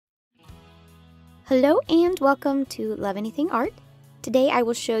Hello and welcome to Love Anything Art. Today I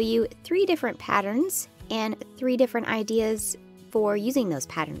will show you 3 different patterns and 3 different ideas for using those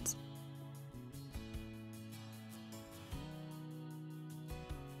patterns.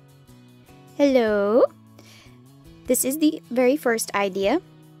 Hello! This is the very first idea,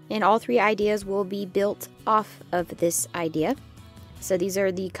 and all 3 ideas will be built off of this idea. So these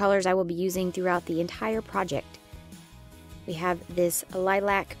are the colors I will be using throughout the entire project. We have this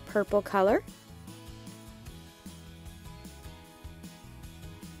lilac purple color,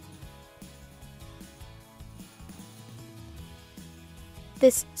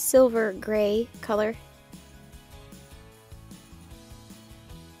 this silver gray color,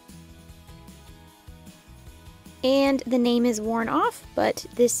 and the name is worn off, but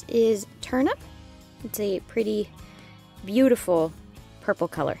this is turnip. It's a pretty beautiful purple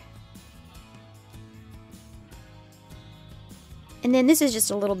color. And then this is just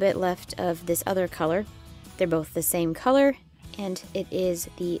a little bit left of this other color. They're both the same color, and it is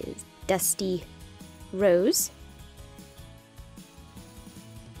the dusty rose.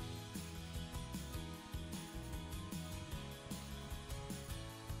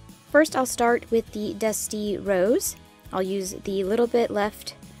 First, I'll start with the dusty rose. I'll use the little bit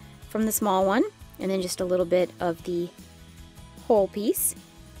left from the small one, and then just a little bit of the whole piece.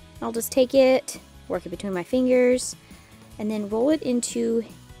 I'll just take it, work it between my fingers, and then roll it into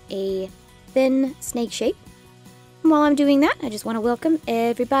a thin snake shape. And while I'm doing that, I just want to welcome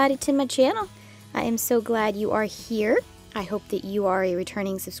everybody to my channel. I am so glad you are here. I hope that you are a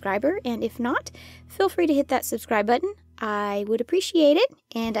returning subscriber, and if not, feel free to hit that subscribe button. I would appreciate it,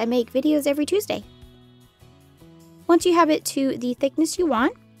 and I make videos every Tuesday. Once you have it to the thickness you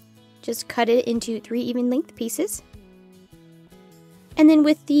want, just cut it into 3 even length pieces. And then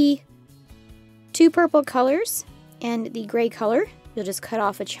with the 2 purple colors and the gray color, you'll just cut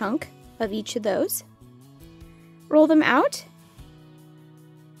off a chunk of each of those. Roll them out.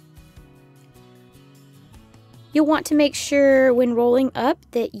 You'll want to make sure when rolling up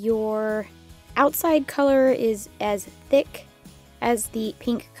that your outside color is as thick as the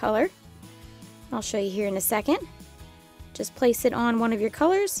pink color. I'll show you here in a second. Just place it on one of your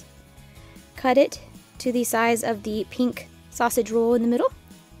colors, cut it to the size of the pink sausage roll in the middle,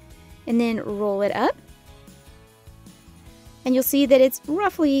 and then roll it up. And you'll see that it's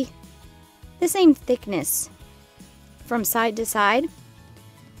roughly the same thickness from side to side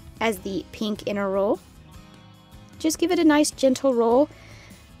as the pink inner roll. Just give it a nice gentle roll.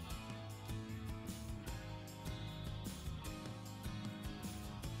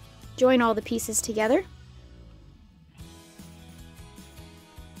 Join all the pieces together.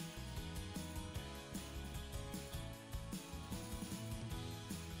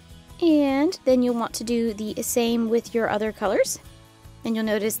 And then you'll want to do the same with your other colors. And you'll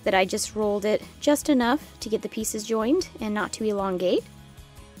notice that I just rolled it just enough to get the pieces joined and not to elongate.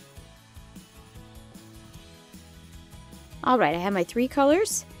 Alright, I have my 3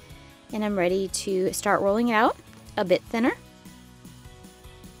 colors, and I'm ready to start rolling it out a bit thinner.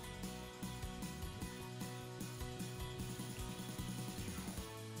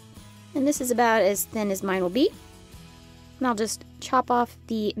 And this is about as thin as mine will be. And I'll just chop off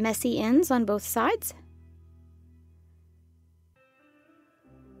the messy ends on both sides.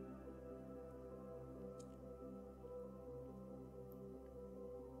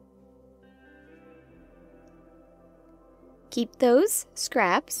 Keep those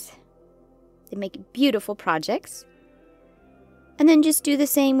scraps. They make beautiful projects. And then just do the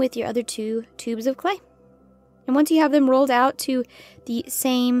same with your other 2 tubes of clay. And once you have them rolled out to the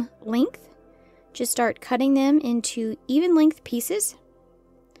same length, just start cutting them into even length pieces.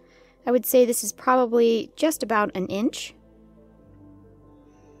 I would say this is probably just about an inch.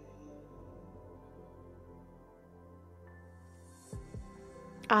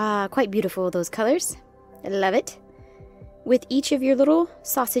 Quite beautiful, those colors. I love it. With each of your little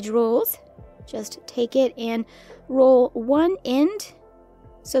sausage rolls, just take it and roll one end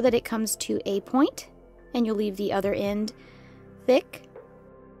so that it comes to a point, and you'll leave the other end thick.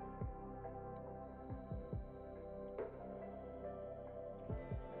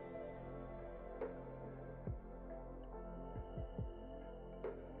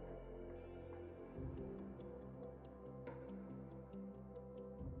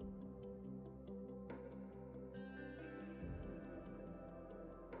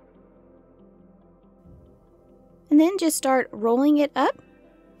 And then just start rolling it up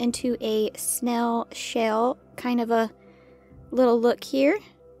into a snail shell kind of a little look here.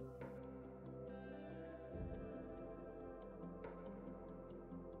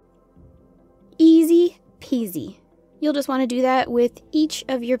 Easy peasy. You'll just want to do that with each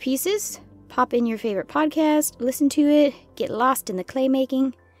of your pieces. pop in your favorite podcast, listen to it, get lost in the clay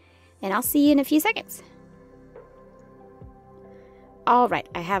making, and I'll see you in a few seconds. Alright,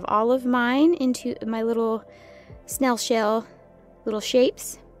 I have all of mine into my little snail shell little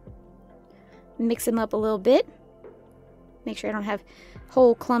shapes. Mix them up a little bit. Make sure I don't have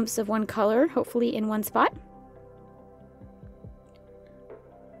whole clumps of one color, hopefully in one spot.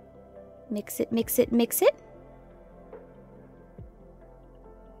 Mix it, mix it, mix it.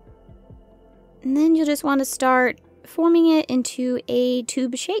 And then you'll just want to start forming it into a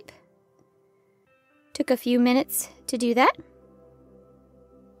tube shape. Took a few minutes to do that.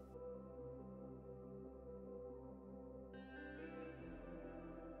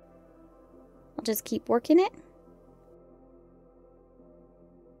 I'll just keep working it.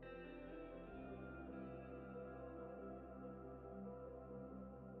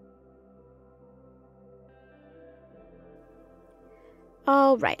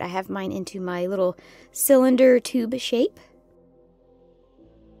 All right, I have mine into my little cylinder tube shape.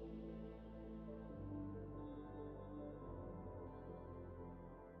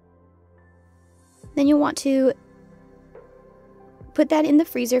 Then you'll want to put that in the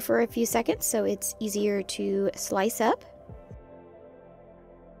freezer for a few seconds so it's easier to slice up.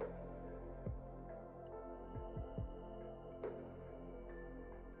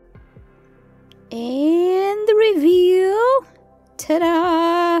 And the reveal!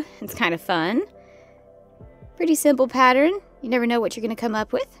 Ta-da! It's kind of fun. Pretty simple pattern. You never know what you're going to come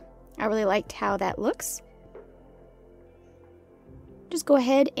up with. I really liked how that looks. Just go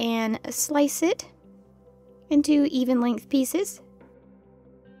ahead and slice it into even length pieces.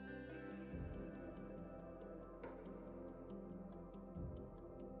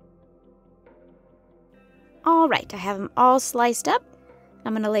 Alright, I have them all sliced up.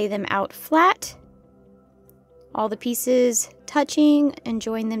 I'm going to lay them out flat. All the pieces touching and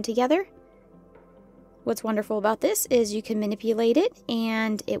join them together. What's wonderful about this is you can manipulate it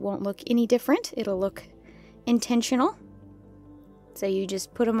and it won't look any different. It'll look intentional. So you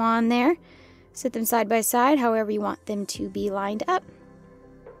just put them on there, sit them side by side, however you want them to be lined up.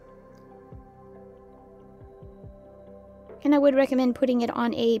 And I would recommend putting it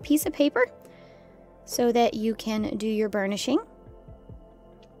on a piece of paper so that you can do your burnishing.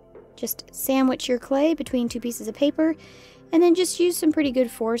 Just sandwich your clay between two pieces of paper and then just use some pretty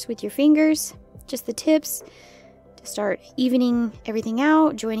good force with your fingers, just the tips, to start evening everything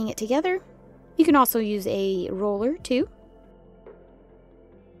out, joining it together. You can also use a roller too.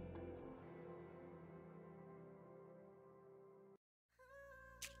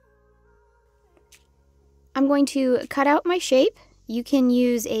 I'm going to cut out my shape. You can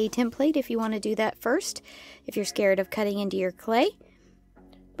use a template if you want to do that first, if you're scared of cutting into your clay.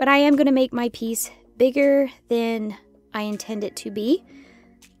 But I am going to make my piece bigger than I intend it to be.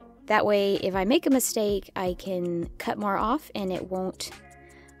 That way, if I make a mistake, I can cut more off and it won't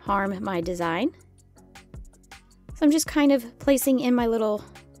harm my design. So I'm just kind of placing in my little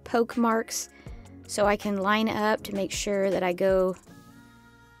poke marks so I can line up to make sure that I go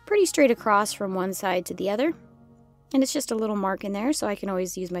pretty straight across from one side to the other. And it's just a little mark in there, so I can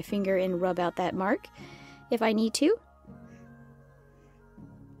always use my finger and rub out that mark if I need to.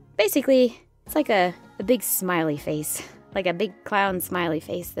 Basically, it's like a big smiley face, like a big clown smiley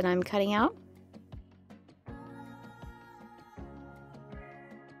face that I'm cutting out.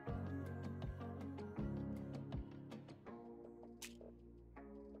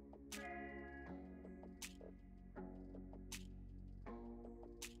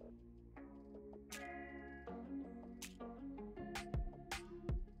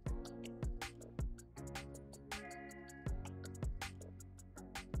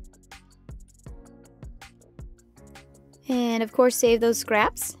 And of course, save those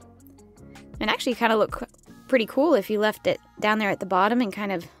scraps. And actually kind of look pretty cool if you left it down there at the bottom and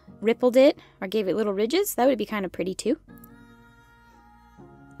kind of rippled it or gave it little ridges. That would be kind of pretty too.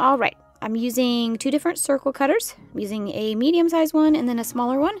 All right, I'm using two different circle cutters. I'm using a medium-sized one and then a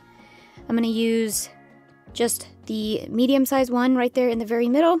smaller one. I'm going to use just the medium-sized one right there in the very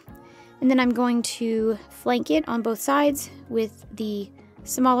middle. And then I'm going to flank it on both sides with the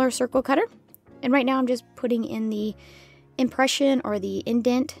smaller circle cutter. And right now I'm just putting in the impression or the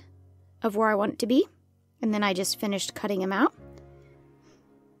indent of where I want it to be. And then I just finished cutting them out.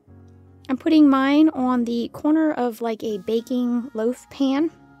 I'm putting mine on the corner of like a baking loaf pan.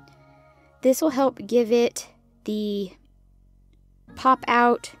 This will help give it the pop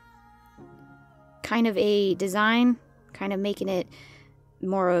out kind of a design, kind of making it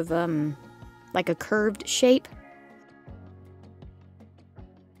more of like a curved shape.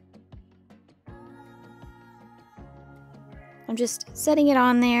 I'm just setting it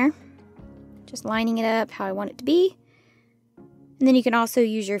on there. just lining it up how I want it to be. And then you can also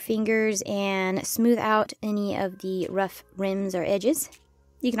use your fingers and smooth out any of the rough rims or edges.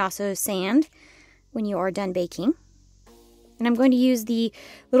 You can also sand when you are done baking. And I'm going to use the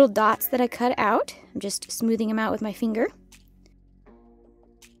little dots that I cut out. I'm just smoothing them out with my finger.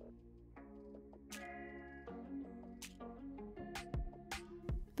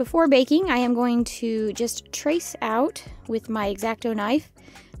 Before baking, I am going to just trace out with my X-Acto knife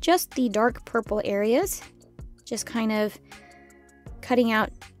just the dark purple areas, just kind of cutting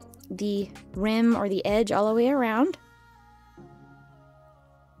out the rim or the edge all the way around.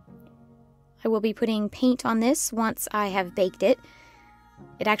 I will be putting paint on this once I have baked it.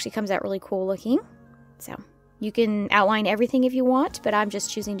 It actually comes out really cool looking. So you can outline everything if you want, but I'm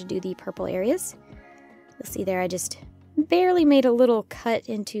just choosing to do the purple areas. You'll see there I just barely made a little cut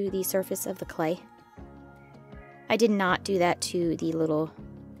into the surface of the clay. I did not do that to the little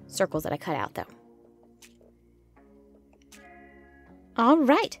circles that I cut out though. All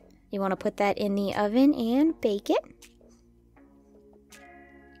right, you want to put that in the oven and bake it.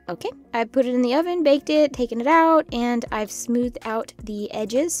 Okay, I put it in the oven, baked it, taken it out, and I've smoothed out the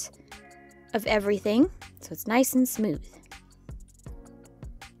edges of everything so it's nice and smooth.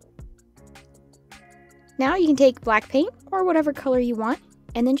 Now you can take black paint or whatever color you want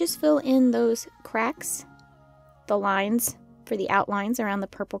and then just fill in those cracks, the lines for the outlines around the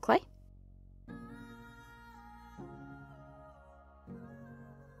purple clay.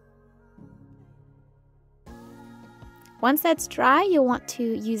 Once that's dry, you'll want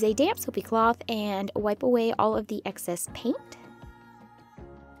to use a damp soapy cloth and wipe away all of the excess paint.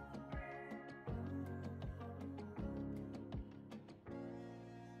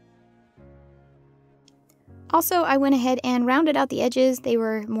 Also, I went ahead and rounded out the edges. They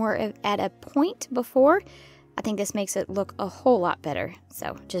were more at a point before. I think this makes it look a whole lot better.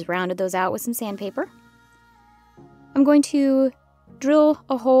 So just rounded those out with some sandpaper. I'm going to drill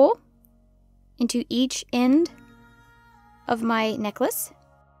a hole into each end of my necklace.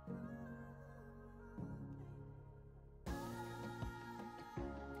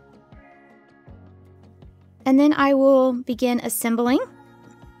 And then I will begin assembling.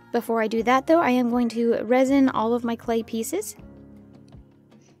 Before I do that though, I am going to resin all of my clay pieces.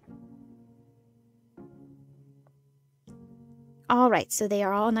 Alright, so they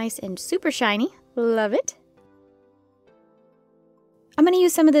are all nice and super shiny. Love it. I'm going to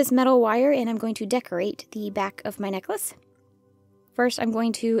use some of this metal wire and I'm going to decorate the back of my necklace. First, I'm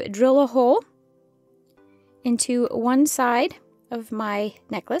going to drill a hole into one side of my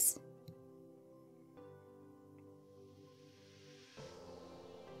necklace.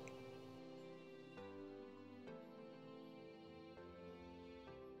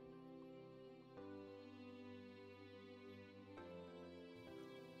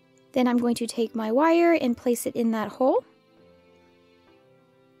 Then I'm going to take my wire and place it in that hole.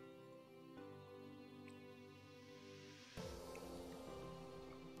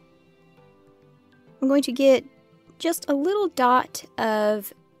 I'm going to get just a little dot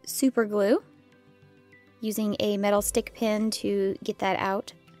of super glue using a metal stick pin to get that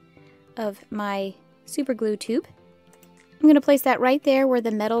out of my super glue tube. I'm going to place that right there where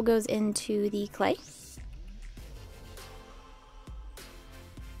the metal goes into the clay.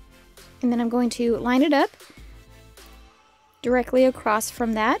 And then I'm going to line it up directly across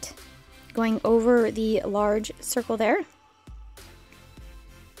from that, going over the large circle there.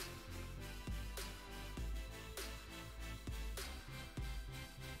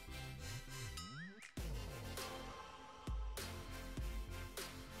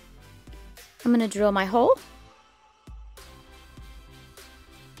 I'm going to drill my hole.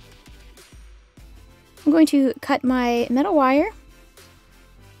 I'm going to cut my metal wire.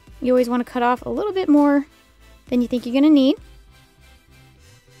 You always want to cut off a little bit more than you think you're going to need.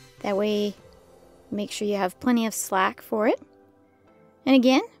 That way, make sure you have plenty of slack for it. And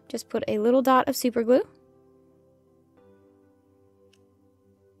again, just put a little dot of super glue.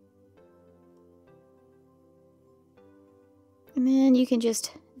 And then you can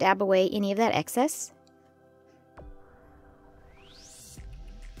just dab away any of that excess.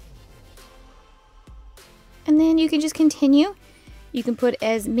 And then you can just continue. You can put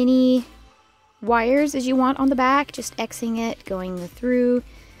as many wires as you want on the back, just Xing it, going through,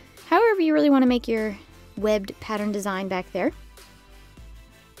 however you really want to make your webbed pattern design back there.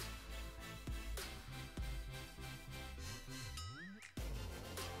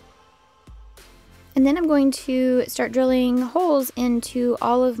 And then I'm going to start drilling holes into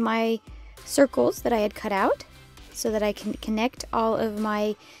all of my circles that I had cut out so that I can connect all of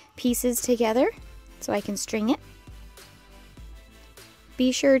my pieces together so I can string it.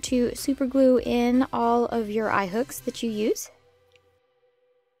 Be sure to super glue in all of your eye hooks that you use.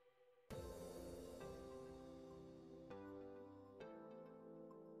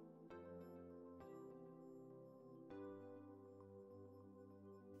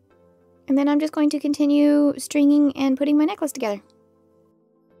 And then I'm just going to continue stringing and putting my necklace together.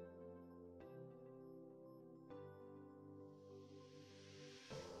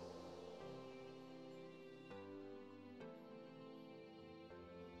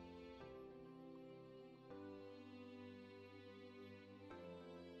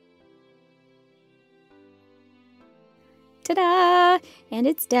 Ta-da! And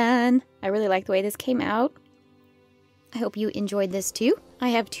it's done. I really like the way this came out. I hope you enjoyed this too. I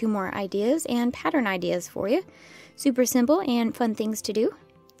have 2 more ideas and pattern ideas for you. Super simple and fun things to do.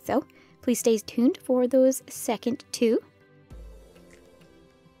 So please stay tuned for those second 2.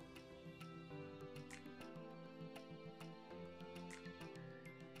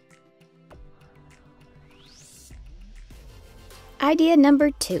 Idea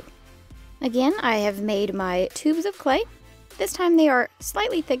number 2. Again, I have made my tubes of clay. This time they are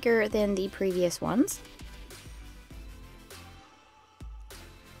slightly thicker than the previous ones.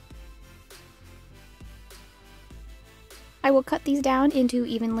 I will cut these down into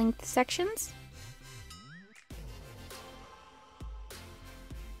even length sections.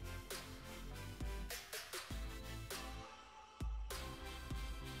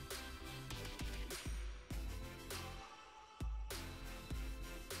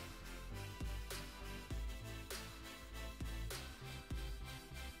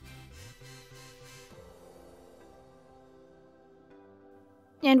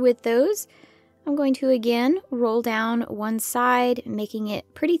 And with those, I'm going to again roll down one side, making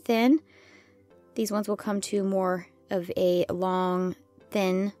it pretty thin. These ones will come to more of a long,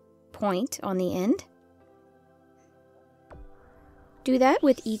 thin point on the end. Do that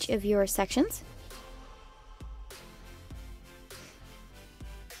with each of your sections.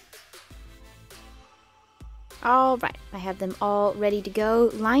 All right, I have them all ready to go,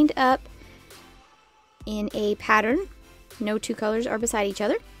 lined up in a pattern. No 2 colors are beside each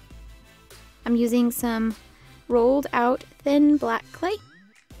other. I'm using some rolled out thin black clay.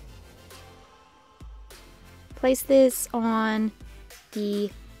 Place this on the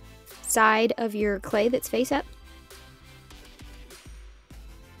side of your clay that's face up.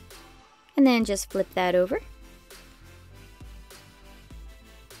 And then just flip that over.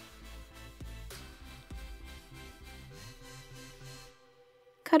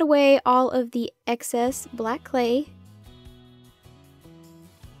 Cut away all of the excess black clay.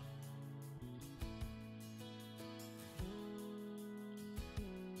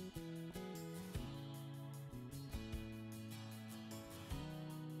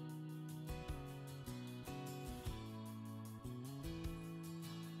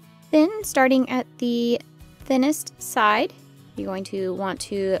 Then, starting at the thinnest side, you're going to want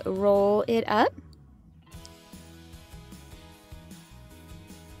to roll it up.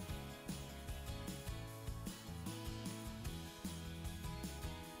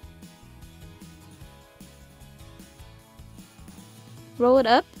 Roll it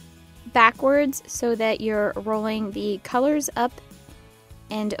up backwards so that you're rolling the colors up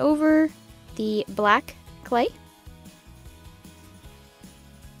and over the black clay.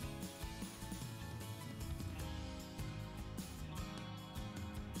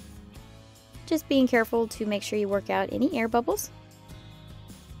 Just being careful to make sure you work out any air bubbles.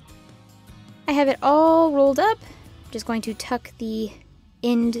 I have it all rolled up. I'm just going to tuck the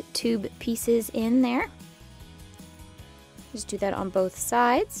end tube pieces in there. Just do that on both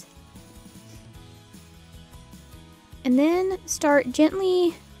sides. And then start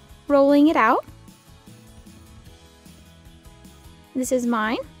gently rolling it out. This is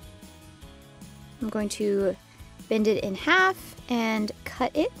mine. I'm going to bend it in half and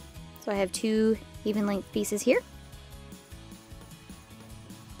cut it. So I have 2 even length pieces here.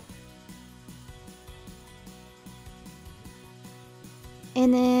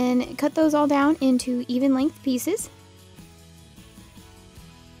 And then cut those all down into even length pieces.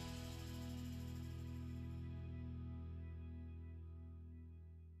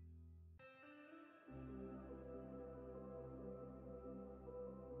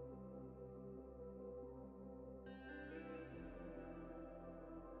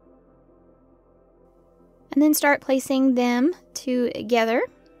 And then start placing them together,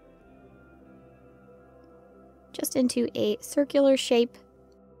 just into a circular shape.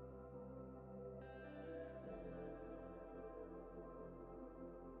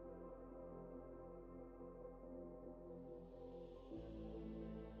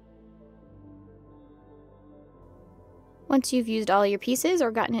 Once you've used all your pieces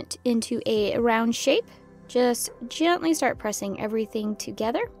or gotten it into a round shape, just gently start pressing everything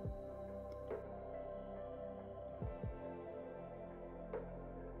together.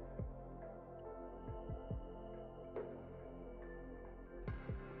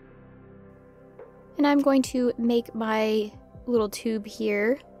 And I'm going to make my little tube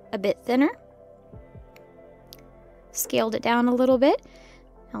here a bit thinner. Scaled it down a little bit.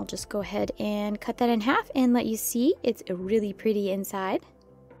 I'll just go ahead and cut that in half and let you see it's really pretty inside.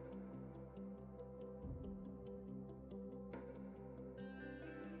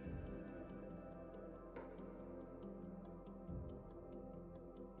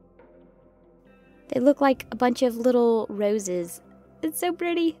 They look like a bunch of little roses. It's so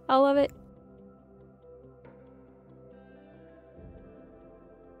pretty. I love it.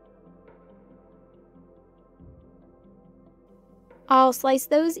 I'll slice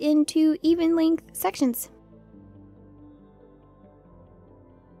those into even length sections.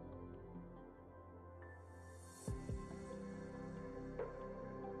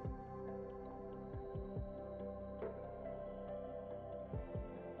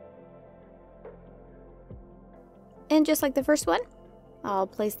 And just like the first one, I'll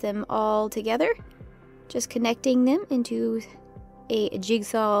place them all together, just connecting them into a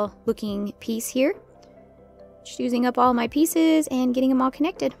jigsaw looking piece here. Just using up all my pieces and getting them all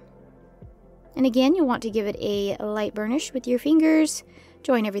connected. And again, you'll want to give it a light burnish with your fingers.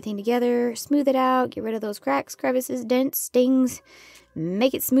 Join everything together, smooth it out, get rid of those cracks, crevices, dents, stings.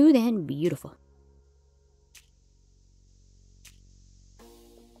 Make it smooth and beautiful.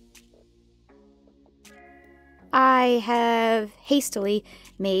 I have hastily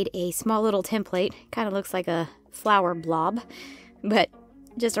made a small little template. Kind of looks like a flower blob, but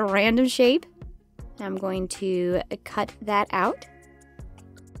just a random shape. I'm going to cut that out.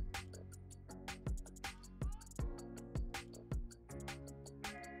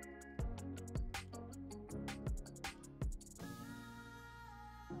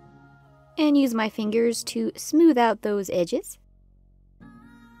 And use my fingers to smooth out those edges.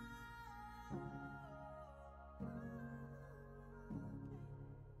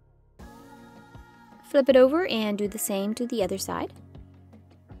 Flip it over and do the same to the other side.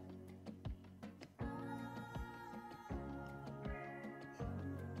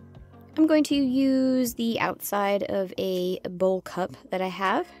 I'm going to use the outside of a bowl cup that I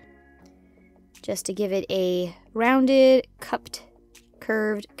have, just to give it a rounded, cupped,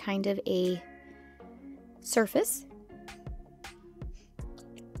 curved kind of a surface.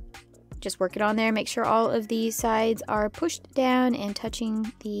 Just work it on there, make sure all of the sides are pushed down and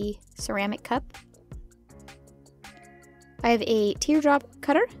touching the ceramic cup. I have a teardrop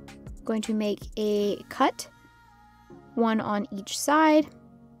cutter. I'm going to make a cut, one on each side.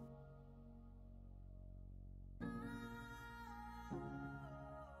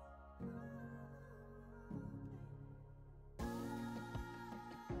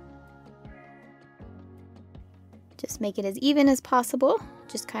 Just make it as even as possible.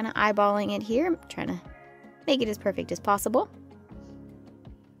 Just kind of eyeballing it here. I'm trying to make it as perfect as possible.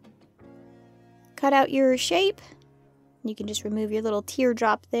 Cut out your shape. You can just remove your little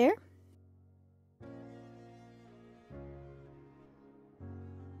teardrop there.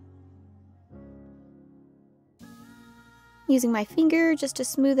 Using my finger just to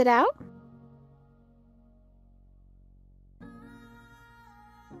smooth it out.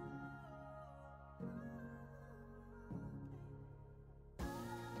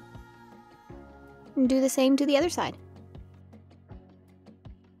 And do the same to the other side.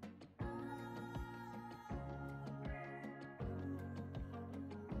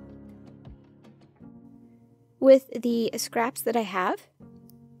 With the scraps that I have,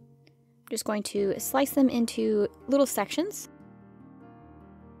 I'm just going to slice them into little sections.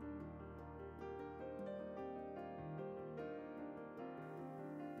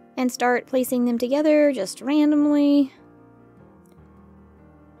 And start placing them together just randomly.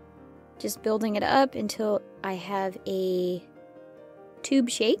 Just building it up until I have a tube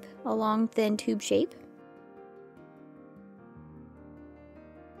shape, a long, thin tube shape.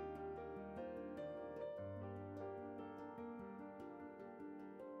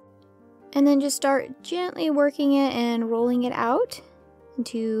 And then just start gently working it and rolling it out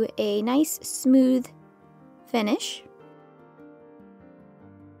into a nice, smooth finish.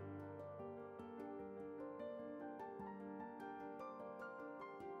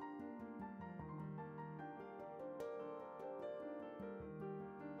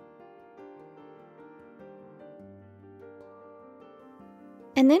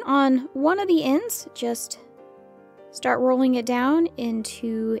 And then on one of the ends, just start rolling it down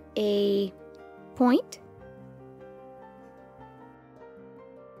into a point.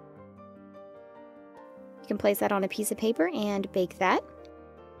 You can place that on a piece of paper and bake that.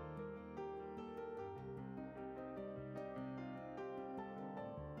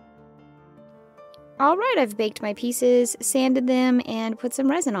 Alright, I've baked my pieces, sanded them, and put some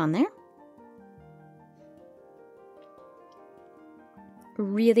resin on there.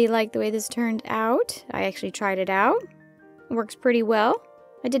 Really like the way this turned out. I actually tried it out. It works pretty well.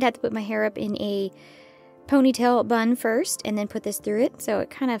 I did have to put my hair up in a ponytail bun first and then put this through it, so it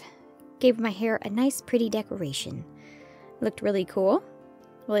kind of gave my hair a nice pretty decoration. It looked really cool.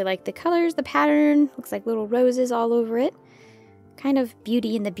 Really like the colors, the pattern. Looks like little roses all over it. Kind of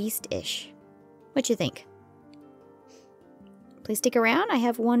Beauty and the Beast-ish. What you think? Please stick around. I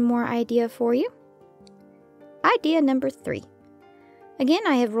have one more idea for you. Idea number 3. Again,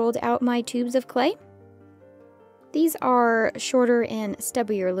 I have rolled out my tubes of clay. These are shorter and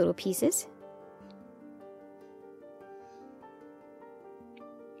stubbier little pieces.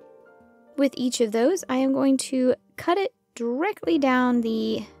 With each of those, I am going to cut it directly down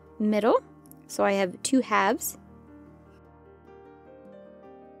the middle. So I have 2 halves.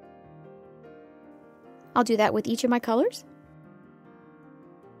 I'll do that with each of my colors.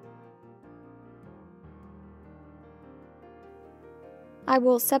 I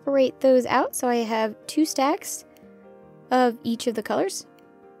will separate those out so I have 2 stacks of each of the colors.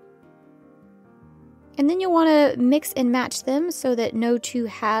 And then you'll want to mix and match them so that no 2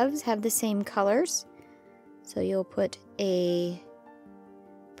 halves have the same colors. So you'll put a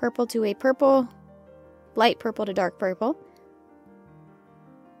purple to a purple, light purple to dark purple,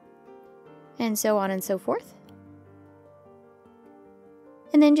 and so on and so forth.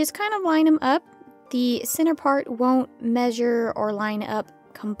 And then just kind of line them up. The center part won't measure or line up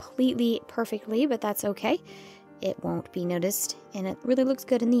completely perfectly, but that's okay. It won't be noticed, and it really looks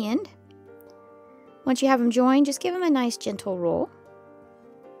good in the end. Once you have them joined, just give them a nice gentle roll.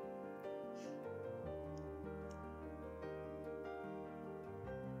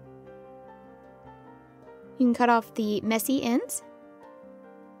 You can cut off the messy ends.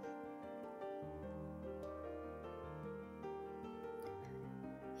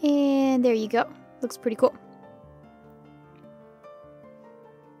 And there you go. Looks pretty cool.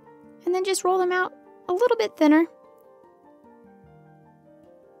 And then just roll them out a little bit thinner.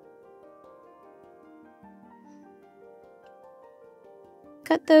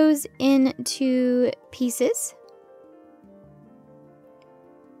 Cut those into pieces.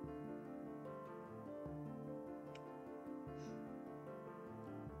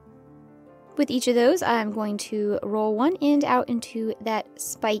 With each of those, I'm going to roll one end out into that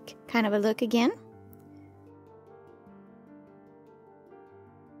spike kind of a look again.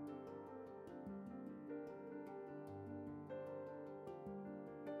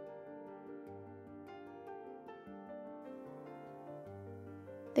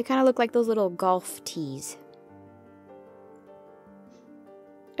 They kind of look like those little golf tees.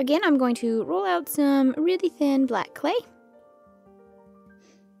 Again, I'm going to roll out some really thin black clay.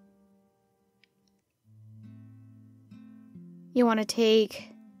 You want to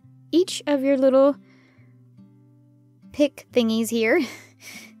take each of your little pick thingies here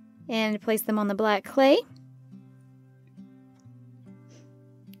and place them on the black clay.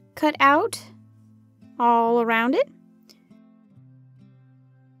 Cut out all around it.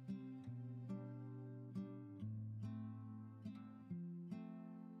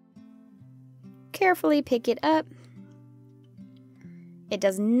 Carefully pick it up. It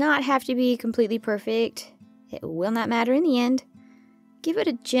does not have to be completely perfect. It will not matter in the end. Give it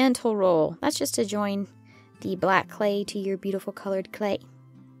a gentle roll. That's just to join the black clay to your beautiful colored clay.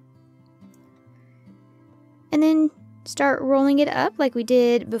 And then start rolling it up like we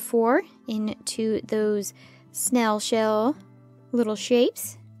did before into those snail shell little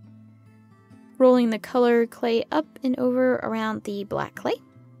shapes. Rolling the colored clay up and over around the black clay.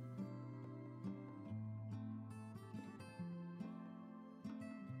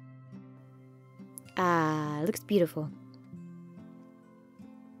 Ah, looks beautiful.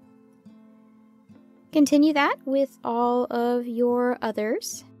 Continue that with all of your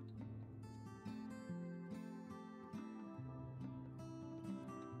others.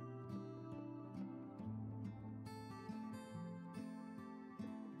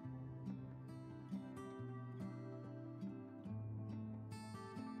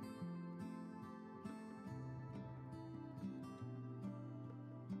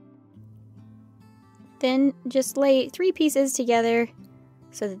 Then just lay 3 pieces together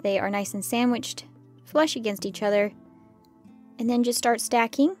so that they are nice and sandwiched, flush against each other, and then just start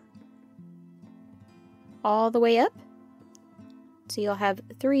stacking all the way up. So you'll have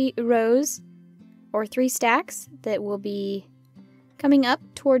 3 rows or 3 stacks that will be coming up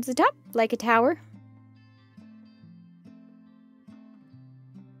towards the top like a tower.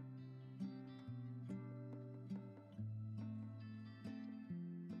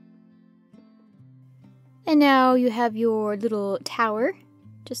 And now you have your little tower.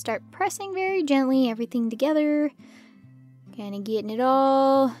 Just start pressing very gently everything together. Kind of getting it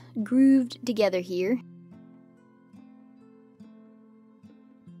all grooved together here.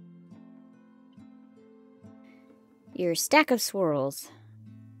 Your stack of swirls.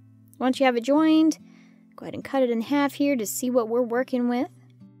 Once you have it joined, go ahead and cut it in half here to see what we're working with.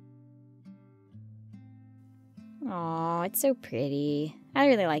 Aw, it's so pretty. I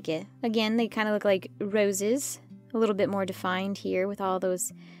really like it. Again, they kind of look like roses. A little bit more defined here with all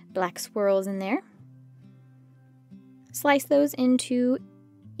those black swirls in there. Slice those into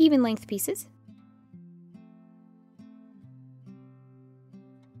even length pieces.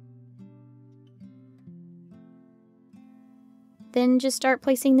 Then just start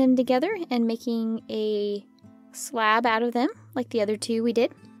placing them together and making a slab out of them, like the other two we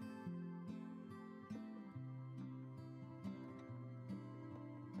did.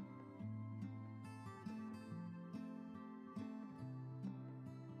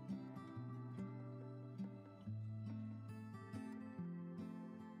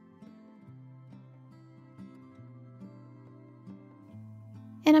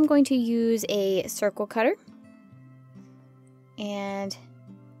 And I'm going to use a circle cutter and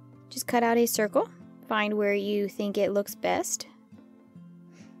just cut out a circle. Find where you think it looks best.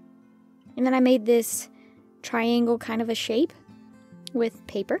 And then I made this triangle kind of a shape with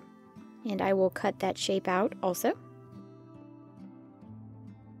paper, and I will cut that shape out also.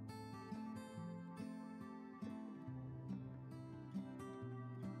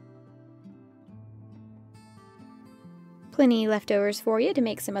 Plenty leftovers for you to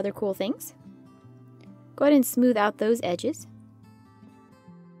make some other cool things. Go ahead and smooth out those edges.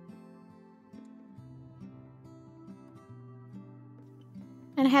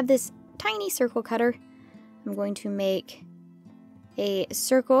 And I have this tiny circle cutter. I'm going to make a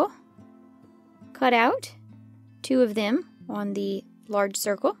circle, cut out 2 of them on the large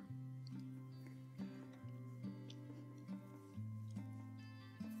circle.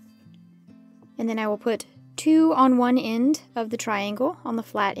 And then I will put 2 on one end of the triangle on the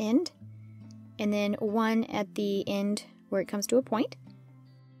flat end, and then 1 at the end where it comes to a point.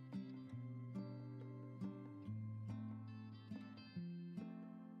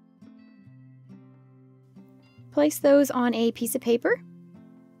 Place those on a piece of paper,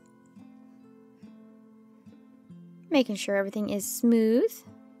 making sure everything is smooth,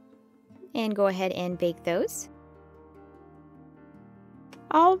 and go ahead and bake those.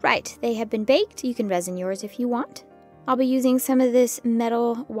 Alright, they have been baked. You can resin yours if you want. I'll be using some of this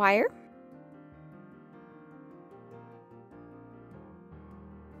metal wire.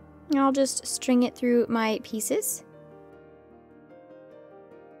 I'll just string it through my pieces.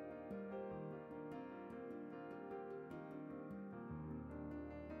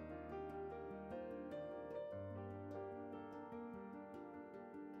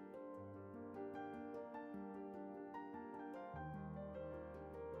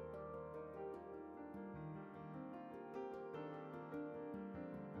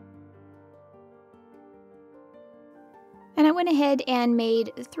 And I went ahead and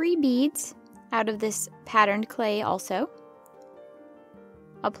made 3 beads out of this patterned clay also.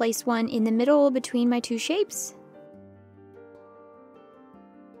 I'll place one in the middle between my 2 shapes.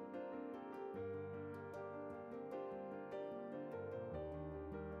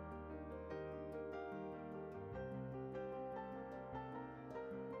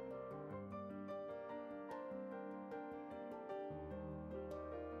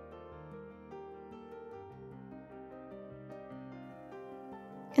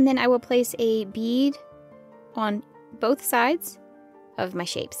 And then I will place a bead on both sides of my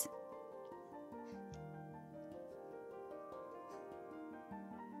shapes.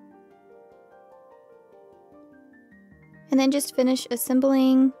 And then just finish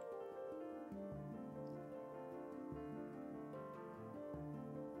assembling.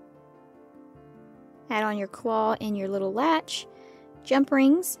 Add on your claw and your little latch, jump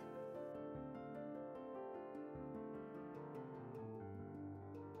rings.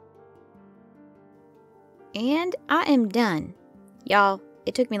 And I am done. Y'all,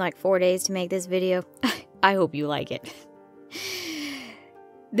 it took me like 4 days to make this video. I hope you like it.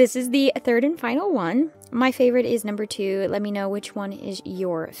 This is the 3rd and final one. My favorite is number 2. Let me know which one is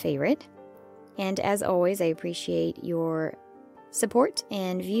your favorite. And as always, I appreciate your support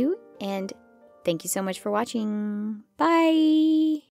and view. And thank you so much for watching. Bye!